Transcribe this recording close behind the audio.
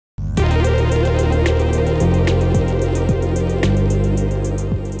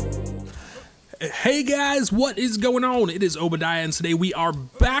Hey guys, what is going on? It is Obediah, and today we are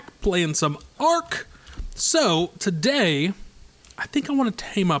back playing some Ark. So today, I think I want to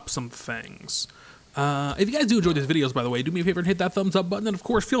tame up some things. If you guys do enjoy these videos, by the way, do me a favor and hit that thumbs up button, and of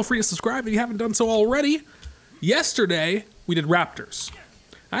course, feel free to subscribe if you haven't done so already. Yesterday, we did raptors.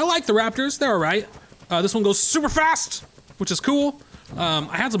 I like the raptors, they're all right. This one goes super fast, which is cool.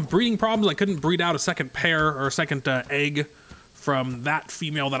 I had some breeding problems. I couldn't breed out a second pair or a second egg from that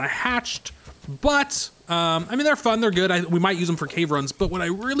female that I hatched. But, I mean, they're fun, they're good. We might use them for cave runs, but what I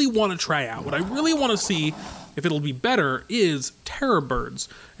really want to try out, what I really want to see if it'll be better is terror birds.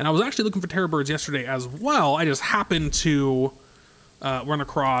 And I was actually looking for terror birds yesterday as well. I just happened to run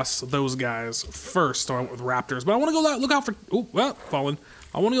across those guys first, so I went with raptors. But I want to go look out for, oh, well, fallen.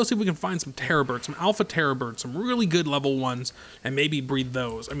 I want to go see if we can find some terror birds, some alpha terror birds, some really good level ones, and maybe breed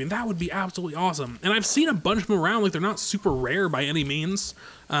those. I mean, that would be absolutely awesome. And I've seen a bunch of them around, like they're not super rare by any means.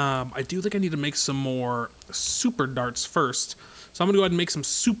 I do think I need to make some more super darts first. So I'm gonna go ahead and make some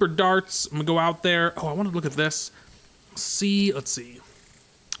super darts. I'm gonna go out there. Oh, I want to look at this. Let's see.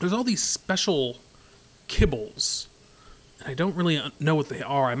 There's all these special kibbles, and I don't really know what they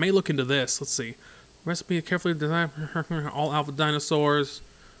are. I may look into this. Let's see. Recipe carefully designed all alpha dinosaurs.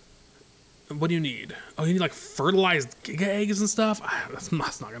 What do you need? Oh, you need like fertilized giga eggs and stuff? That's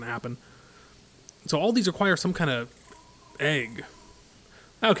not gonna happen. So all these require some kind of egg.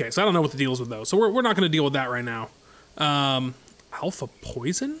 Okay, so I don't know what the deal is with those. So we're not gonna deal with that right now. Alpha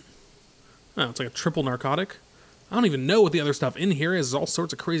poison? Oh, it's like a triple narcotic. I don't even know what the other stuff in here is. There's all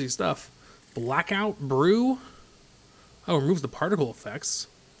sorts of crazy stuff. Blackout brew. Oh, removes the particle effects.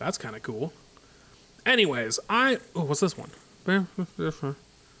 That's kind of cool. Anyways, oh, what's this one?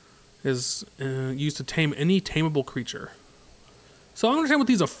 Is used to tame any tameable creature. So I don't understand what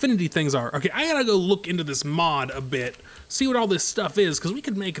these affinity things are. Okay, I gotta go look into this mod a bit, see what all this stuff is, because we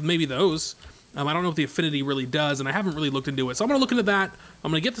could make maybe those. I don't know what the affinity really does, and I haven't really looked into it. So I'm gonna look into that, I'm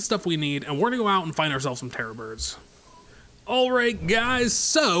gonna get the stuff we need, and we're gonna go out and find ourselves some terror birds. Alright guys,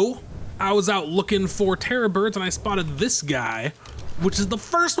 so I was out looking for terror birds, and I spotted this guy, which is the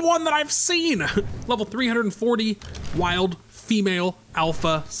first one that I've seen. Level 340, wild female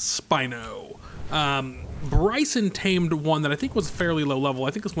alpha Spino. Bryson tamed one that I think was fairly low level.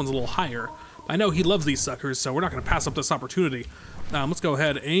 I think this one's a little higher. I know he loves these suckers, so we're not gonna pass up this opportunity. Let's go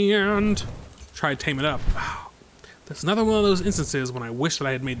ahead and try to tame it up. That's another one of those instances when I wish that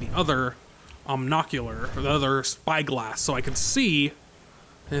I had made the other Omnicular, or the other spyglass, so I could see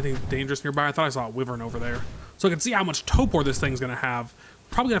anything dangerous nearby. I thought I saw a wyvern over there. So I can see how much torpor this thing's gonna have.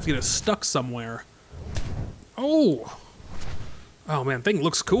 Probably gonna have to get it stuck somewhere. Oh man, thing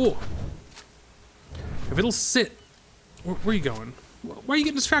looks cool. If it'll sit, where are you going? Why are you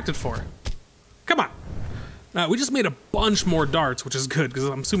getting distracted for? Come on. We just made a bunch more darts, which is good, because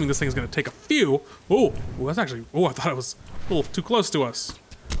I'm assuming this thing's gonna take a few. Oh, that's actually, I thought it was a little too close to us.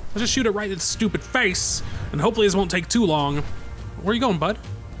 Let's just shoot it right in its stupid face, and hopefully this won't take too long. Where are you going, bud?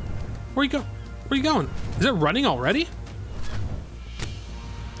 Where you going? Is it running already?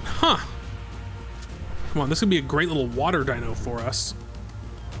 Huh. Come on, this could be a great little water dino for us.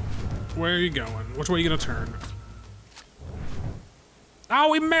 Where are you going? Which way are you gonna turn? Oh,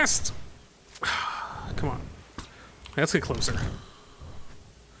 we missed! Come on. Let's get closer.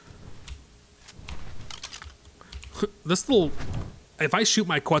 This little... If I shoot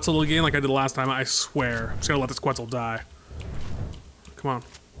my Quetzal again like I did last time, I swear, I'm just gonna let this Quetzal die. Come on.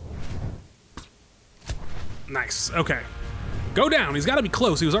 Nice, okay. Go down, he's gotta be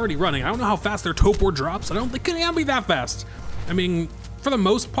close, he was already running. I don't know how fast their torpor drops. I don't think it can be that fast. I mean, for the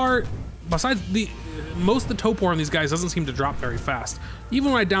most part, besides most of the torpor on these guys doesn't seem to drop very fast.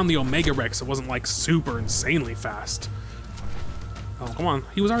 Even when I downed the Omega Rex, it wasn't like super insanely fast. Oh, come on,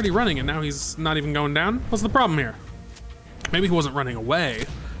 he was already running and now he's not even going down? What's the problem here? Maybe he wasn't running away,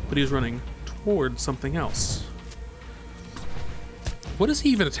 but he was running towards something else. What is he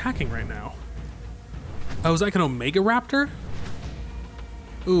even attacking right now? Oh, is that like an Omega Raptor?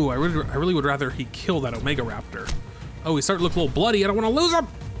 Ooh, I really would rather he kill that Omega Raptor. Oh, he's starting to look a little bloody. I don't want to lose him.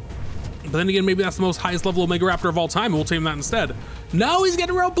 But then again, maybe that's the most highest level Omega Raptor of all time, and we'll tame that instead. No, he's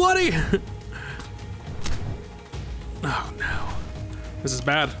getting real bloody. Oh no. This is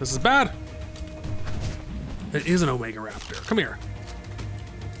bad. This is bad. It is an Omega Raptor. Come here.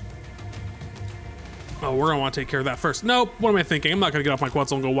 Oh, we're gonna want to take care of that first. Nope, what am I thinking? I'm not gonna get off my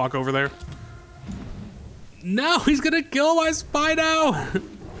Quetzal and go walk over there. No, he's gonna kill my Spino!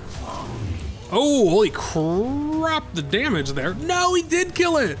 Oh, holy crap, the damage there. No, he did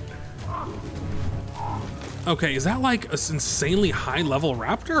kill it! Okay, is that like an insanely high level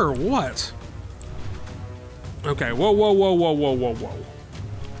raptor or what? Okay, whoa.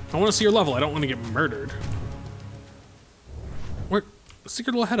 I want to see your level. I don't want to get murdered. Where? Stick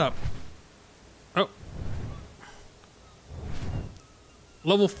your little head up. Oh.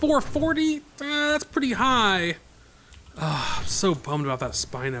 Level 440? That's pretty high. Oh, I'm so bummed about that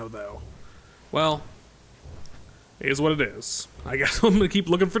Spino, though. Well, it is what it is. I guess I'm going to keep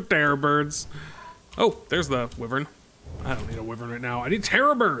looking for terror birds. Oh, there's the wyvern. I don't need a wyvern right now. I need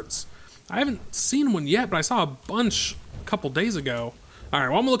terror birds. I haven't seen one yet, but I saw a bunch a couple days ago. All right,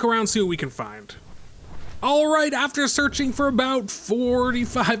 well, I'm going to look around and see what we can find. All right, after searching for about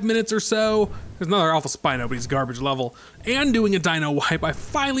 45 minutes or so, there's another alpha Spino, but he's garbage level, and doing a dino wipe, I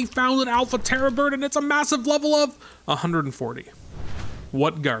finally found an alpha terror bird, and it's a massive level of 140.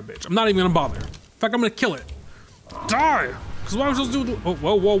 What garbage. I'm not even gonna bother. In fact, I'm gonna kill it. Die! Because what am I supposed to do? Oh,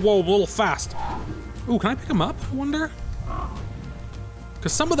 whoa, whoa, whoa, a little fast. Ooh, can I pick him up, I wonder?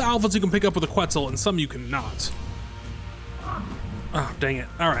 Because some of the alphas you can pick up with a Quetzal, and some you cannot. Oh, dang it.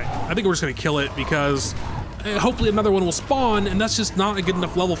 All right, I think we're just gonna kill it because hopefully another one will spawn, and that's just not a good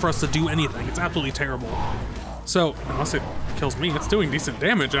enough level for us to do anything. It's absolutely terrible. So, unless it kills me, it's doing decent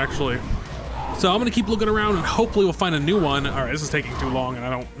damage, actually. So I'm gonna keep looking around, and hopefully we'll find a new one. All right, this is taking too long,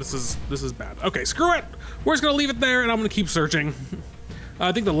 and this is bad. Okay, screw it. We're just gonna leave it there, and I'm gonna keep searching.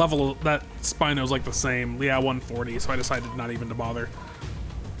 I think the level of that Spino is like the same. Yeah, 140, so I decided not even to bother.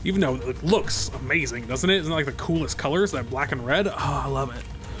 Even though it looks amazing, doesn't it? Isn't it like the coolest colors, that black and red? Oh, I love it.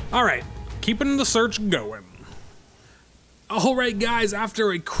 All right, keeping the search going. All right, guys,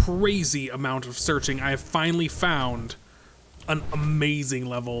 after a crazy amount of searching, I have finally found an amazing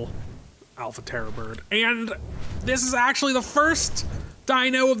level alpha terror bird. And this is actually the first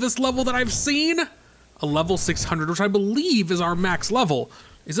dino of this level that I've seen. A level 600, which I believe is our max level.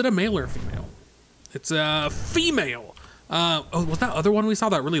 Is it a male or a female? It's a female. Oh, was that other one we saw,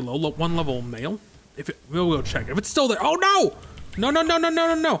 that really low one level male? We'll go check. If it's still there, oh no! No, no, no, no, no,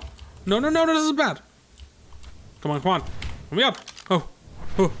 no, no. No, no, no, this is bad. Come on, come on. Let me up. Oh,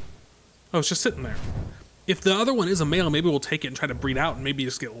 oh. Oh, it's just sitting there. If the other one is a male, maybe we'll take it and try to breed out and maybe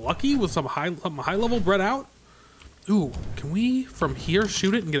just get lucky with some high level bred out. Ooh, can we from here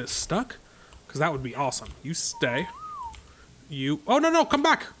shoot it and get it stuck? Because that would be awesome. You stay. Oh, no, no, come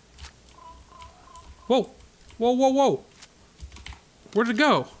back. Whoa, whoa, whoa, whoa. Where'd it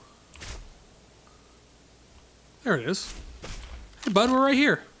go? There it is. Hey, bud, we're right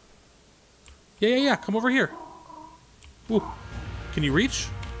here. Yeah, yeah, yeah, come over here. Ooh, can you reach?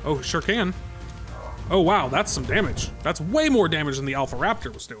 Oh, sure can. Oh, wow, that's some damage. That's way more damage than the Alpha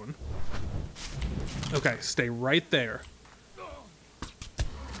Raptor was doing. Okay, stay right there.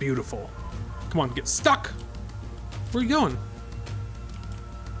 Beautiful. Come on, get stuck. Where are you going?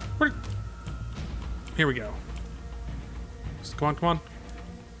 Here we go. Just, come on, come on.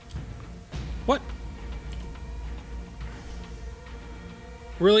 What?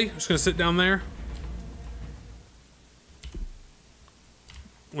 Really? Just gonna sit down there?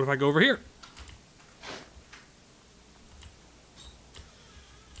 What if I go over here?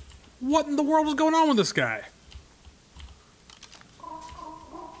 What in the world is going on with this guy?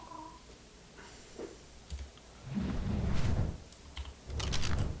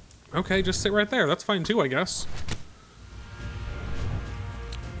 Okay, just sit right there. That's fine too, I guess.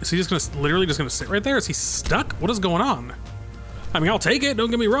 Is he just gonna, literally just gonna sit right there? Is he stuck? What is going on? I mean, I'll take it, don't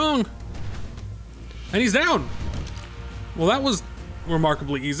get me wrong. And he's down. Well, that was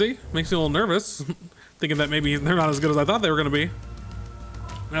remarkably easy. Makes me a little nervous, thinking that maybe they're not as good as I thought they were gonna be.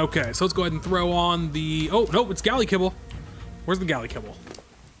 Okay, so let's go ahead and throw on the, oh, nope, it's Galley Kibble. Where's the Galley Kibble?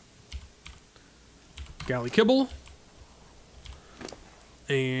 Galley Kibble.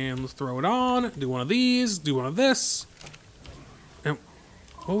 And let's throw it on, do one of these, do one of this. And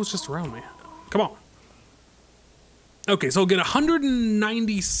what was just around me? Come on. Okay, so we'll get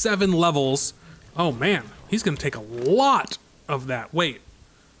 197 levels. Oh man, he's gonna take a lot of that. Wait,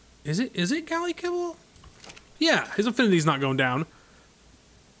 is it Galley Kibble? Yeah, his affinity's not going down.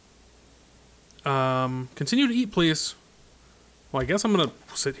 Continue to eat, please. Well, I guess I'm gonna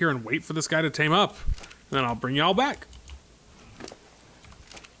sit here and wait for this guy to tame up, and then I'll bring y'all back.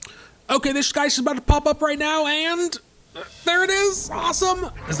 Okay, this guy's just about to pop up right now, and there it is. Awesome.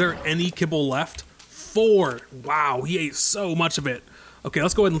 Is there any kibble left? 4. Wow, he ate so much of it. Okay,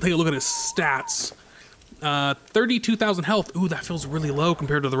 let's go ahead and take a look at his stats. 32,000 health. Ooh, that feels really low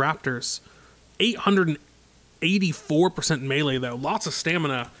compared to the Raptors. 884% melee, though. Lots of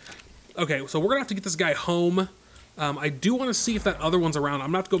stamina. Okay, so we're gonna have to get this guy home. I do want to see if that other one's around. I'm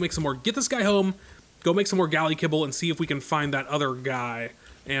gonna have to go make some more. Get this guy home, go make some more Galley Kibble, and see if we can find that other guy.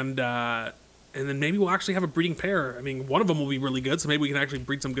 And And then maybe we'll actually have a breeding pair. I mean, one of them will be really good, so maybe we can actually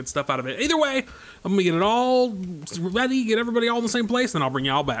breed some good stuff out of it. Either way, I'm gonna get it all ready, get everybody all in the same place, then I'll bring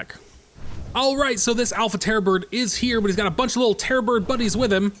y'all back. All right, so this alpha terror bird is here, but he's got a bunch of little terror bird buddies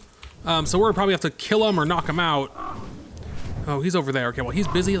with him. So we're gonna probably have to kill him or knock him out. Oh, he's over there. Okay, well, he's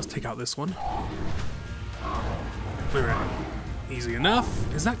busy. Let's take out this one. All right, easy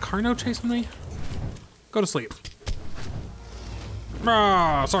enough. Is that Carno chasing me? Go to sleep.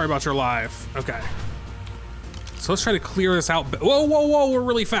 Ah, sorry about your life. Okay. So let's try to clear this out. Whoa, whoa, whoa, we're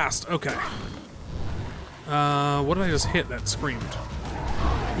really fast. Okay. What did I just hit that screamed?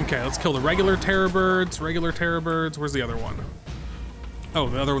 Okay, let's kill the regular terror birds. Regular terror birds. Where's the other one? Oh,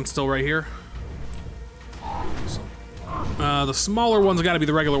 the other one's still right here. The smaller one's got to be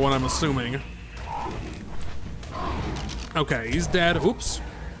the regular one, I'm assuming. Okay, he's dead. Oops.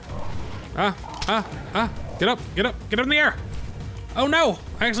 Get up, get up, get up in the air. Oh no,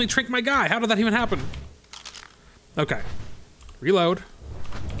 I actually tricked my guy. How did that even happen? Okay, reload.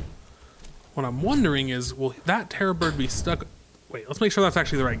 What I'm wondering is, will that terror bird be stuck? Wait, let's make sure that's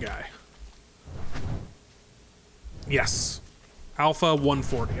actually the right guy. Yes, Alpha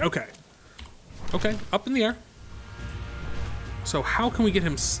 140, okay. Okay, up in the air. So how can we get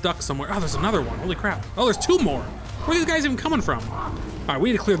him stuck somewhere? Oh, there's another one, holy crap. Oh, there's two more. Where are these guys even coming from? All right,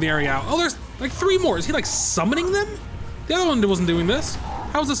 we need to clear the area out. Oh, there's like three more. Is he like summoning them? The other one wasn't doing this.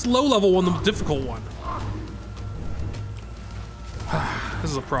 How's this low level one the difficult one?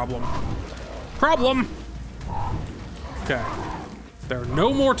 This is a problem. Problem! Okay. There are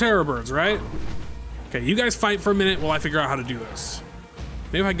no more terror birds, right? Okay, you guys fight for a minute while I figure out how to do this.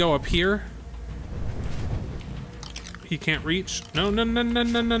 Maybe if I go up here. He can't reach. No, no, no, no,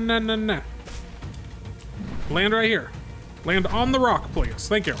 no, no, no, no, no. Land right here. Land on the rock, please.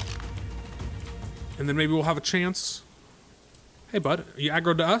 Thank you. And then maybe we'll have a chance. Hey, bud, are you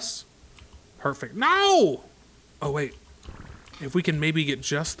aggroed to us? Perfect. No! Oh, wait. If we can maybe get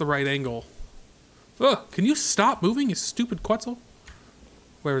just the right angle. Ugh, can you stop moving, you stupid Quetzal?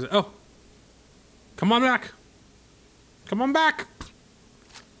 Where is it? Oh. Come on back. Come on back.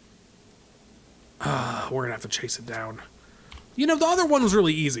 We're gonna have to chase it down. You know, the other one was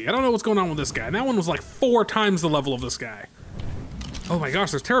really easy. I don't know what's going on with this guy. And that one was like 4 times the level of this guy. Oh my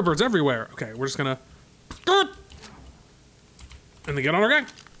gosh, there's terror birds everywhere. Okay, we're just gonna... And then get on our guy.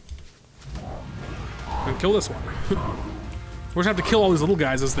 And kill this one. We're gonna have to kill all these little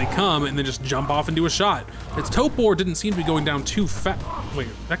guys as they come and then just jump off and do a shot. Its Topor didn't seem to be going down too fast. Wait,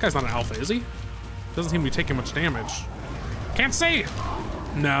 that guy's not an alpha, is he? Doesn't seem to be taking much damage. Can't see!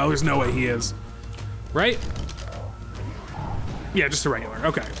 No, there's no way he is. Right? Yeah, just a regular,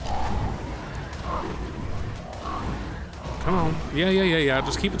 okay. Come on, yeah,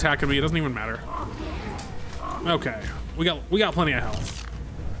 just keep attacking me, it doesn't even matter. Okay, we got plenty of health.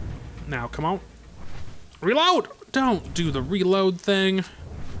 Now, come on. Reload! Don't do the reload thing.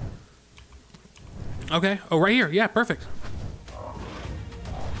 Okay, oh, right here, yeah, perfect.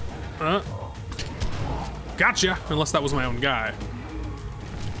 Gotcha, unless that was my own guy.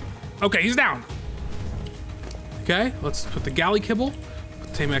 Okay, he's down. Okay, let's put the galley kibble,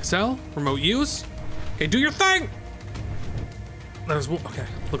 put Tame XL, remote use. Okay, do your thing! Okay,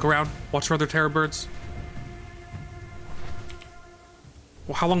 look around, watch for other terror birds.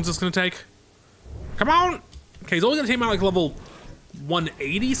 Well, how long is this gonna take? Come on! Okay, he's only gonna tame out like level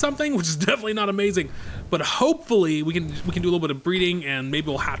 180 something, which is definitely not amazing. But hopefully we can do a little bit of breeding and maybe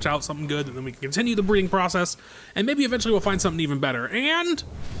we'll hatch out something good and then we can continue the breeding process and maybe eventually we'll find something even better. And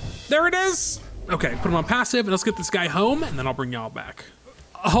there it is! Okay, put him on passive and let's get this guy home and then I'll bring y'all back.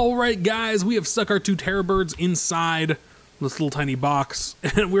 All right, guys, we have stuck our 2 terror birds inside this little tiny box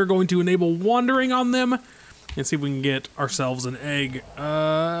and we're going to enable wandering on them and see if we can get ourselves an egg.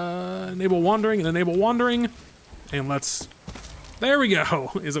 Enable wandering and enable wandering. And let's, there we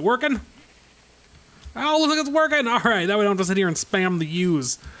go. Is it working? Oh, looks like it's working. All right, that way I don't just sit here and spam the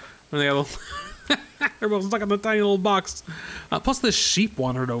U's. They're both stuck in the tiny little box. Plus this sheep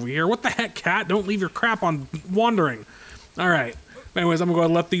wandered over here. What the heck, cat? Don't leave your crap on wandering. All right. Anyways, I'm gonna go ahead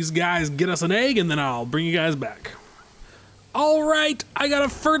and let these guys get us an egg and then I'll bring you guys back. All right, I got a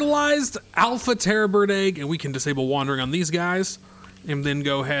fertilized alpha terror bird egg and we can disable wandering on these guys and then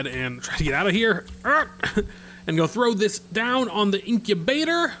go ahead and try to get out of here and go throw this down on the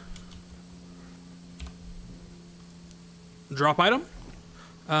incubator. Drop item.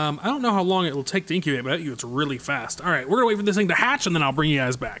 I don't know how long it will take to incubate, but I bet you it's really fast. All right, we're gonna wait for this thing to hatch and then I'll bring you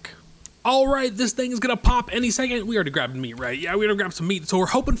guys back. All right, this thing is gonna pop any second. We already grabbed meat, right? Yeah, we already grabbed some meat. So we're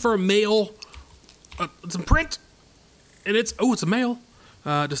hoping for a male, some print. And it's a male.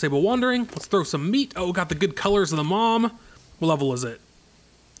 Disable wandering. Let's throw some meat. Oh, got the good colors of the mom. What level is it?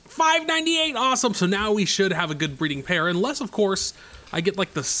 598, awesome. So now we should have a good breeding pair, unless of course I get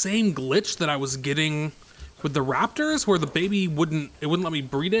like the same glitch that I was getting with the raptors, where the baby wouldn't let me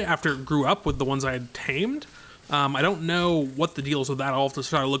breed it after it grew up with the ones I had tamed. I don't know what the deal is with that. I'll have to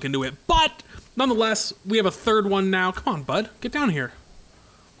try to look into it, but nonetheless, we have a third one now. Come on, bud, get down here.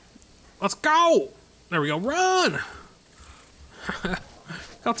 Let's go. There we go, run.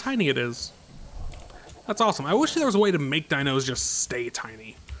 How tiny it is. That's awesome. I wish there was a way to make dinos just stay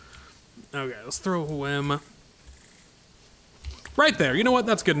tiny. Okay, let's throw him right there. You know what?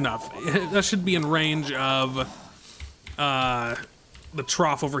 That's good enough. That should be in range of the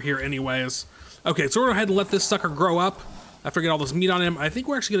trough over here anyways. Okay, so we're gonna go ahead and let this sucker grow up after I get all this meat on him. I think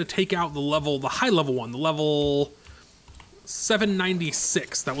we're actually gonna take out the high level one, the level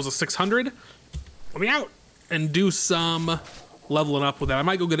 796. That was a 600. Let me out and do some leveling up with that. I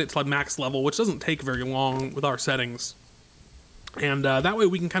might go get it to like max level, which doesn't take very long with our settings. And that way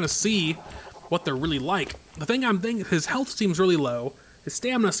we can kind of see what they're really like. The thing I'm thinking, his health seems really low. His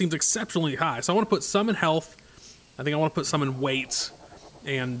stamina seems exceptionally high. So I want to put some in health. I think I want to put some in weight.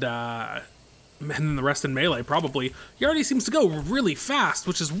 And then the rest in melee, probably. He already seems to go really fast,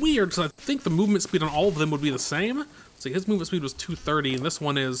 which is weird, because I think the movement speed on all of them would be the same. See, his movement speed was 230, and this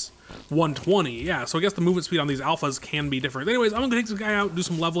one is 120. Yeah, so I guess the movement speed on these alphas can be different. Anyways, I'm gonna take this guy out, do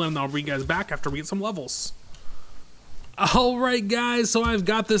some leveling, and I'll bring you guys back after we get some levels. All right, guys, so I've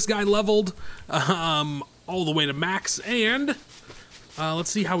got this guy leveled all the way to max, and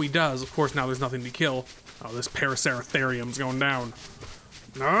let's see how he does. Of course, now there's nothing to kill. Oh, this Paraceratherium's going down.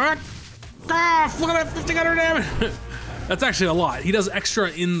 Look at that 1,500 damage. That's actually a lot. He does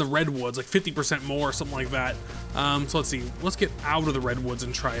extra in the redwoods, like 50% more or something like that. So let's see. Let's get out of the redwoods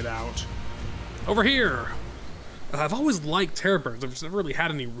and try it out. Over here. I've always liked terror birds. I've just never really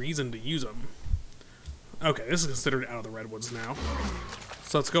had any reason to use them. Okay, this is considered out of the redwoods now.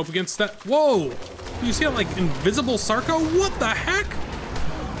 So let's go up against that. Whoa! You see that, like, invisible Sarco? What the heck?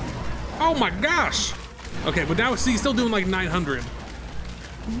 Oh my gosh! Okay, but now see, he's still doing like 900.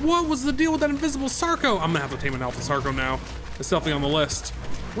 What was the deal with that invisible Sarco? I'm gonna have to tame an Alpha Sarco now. It's definitely on the list.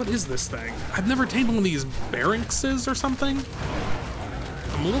 What is this thing? I've never tamed one of these Tranqs or something.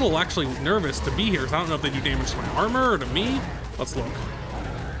 I'm a little actually nervous to be here, so I don't know if they do damage to my armor or to me. Let's look.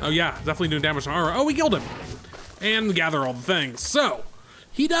 Oh yeah, definitely doing damage to my armor. Oh, we killed him. And gather all the things. So,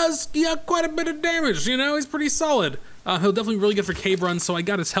 he does quite a bit of damage, you know, he's pretty solid. He'll definitely be really good for cave runs, so I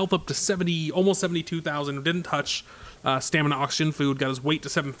got his health up to 70, almost 72,000, didn't touch stamina, oxygen, food, got his weight to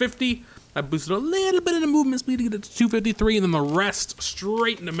 750. I boosted a little bit in the movement speed to get it to 253, and then the rest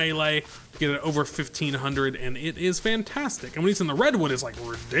straight into melee to get it over 1,500, and it is fantastic. And when he's in the redwood, it's like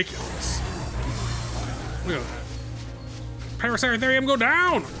ridiculous. Look at that. Paraceratherium, go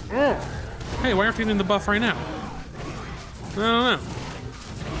down! Oh. Hey, why aren't you getting the buff right now? I don't know.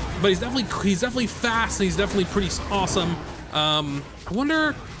 But he's definitely fast, and he's definitely pretty awesome. I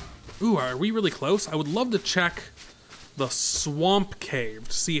wonder, ooh, are we really close? I would love to check the swamp cave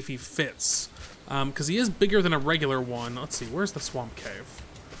to see if he fits. Because he is bigger than a regular one. Let's see, where's the swamp cave?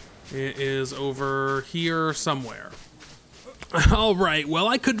 It is over here somewhere. All right, well,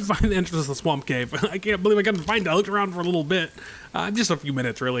 I couldn't find the entrance to the swamp cave. I can't believe I couldn't find it. I looked around for a little bit. Just a few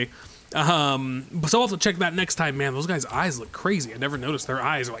minutes, really. So I'll have to check that next time. Man, those guys' eyes look crazy. I never noticed their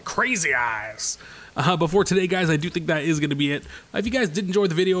eyes are like crazy eyes. Before today, guys, I do think that is going to be it. If you guys did enjoy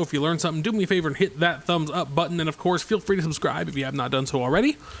the video, if you learned something, do me a favor and hit that thumbs up button. And, of course, feel free to subscribe if you have not done so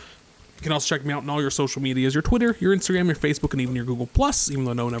already. You can also check me out on all your social medias, your Twitter, your Instagram, your Facebook, and even your Google+, even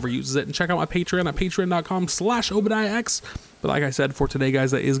though no one ever uses it. And check out my Patreon at patreon.com/ObediahX. But like I said, for today,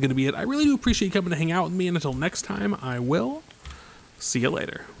 guys, that is going to be it. I really do appreciate you coming to hang out with me. And until next time, I will see you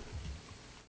later.